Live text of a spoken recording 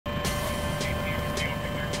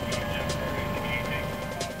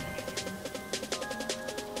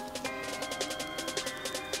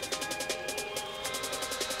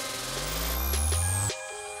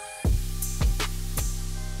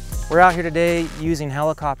We're out here today using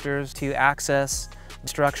helicopters to access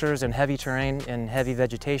structures in heavy terrain and heavy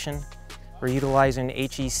vegetation. We're utilizing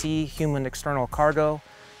HEC, human external cargo,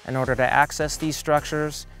 in order to access these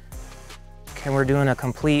structures. And we're doing a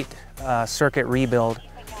complete circuit rebuild.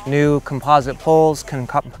 New composite poles,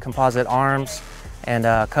 composite arms, and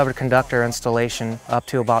covered conductor installation up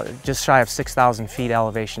to about just shy of 6,000 feet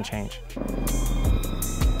elevation change.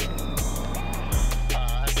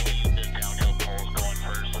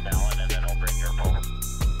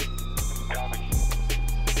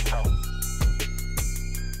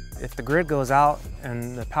 If the grid goes out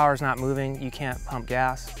and the power's not moving, you can't pump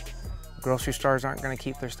gas. Grocery stores aren't going to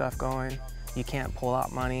keep their stuff going. You can't pull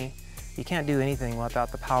out money. You can't do anything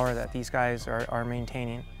without the power that these guys are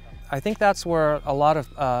maintaining. I think that's where a lot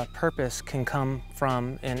of purpose can come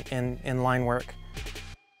from in line work.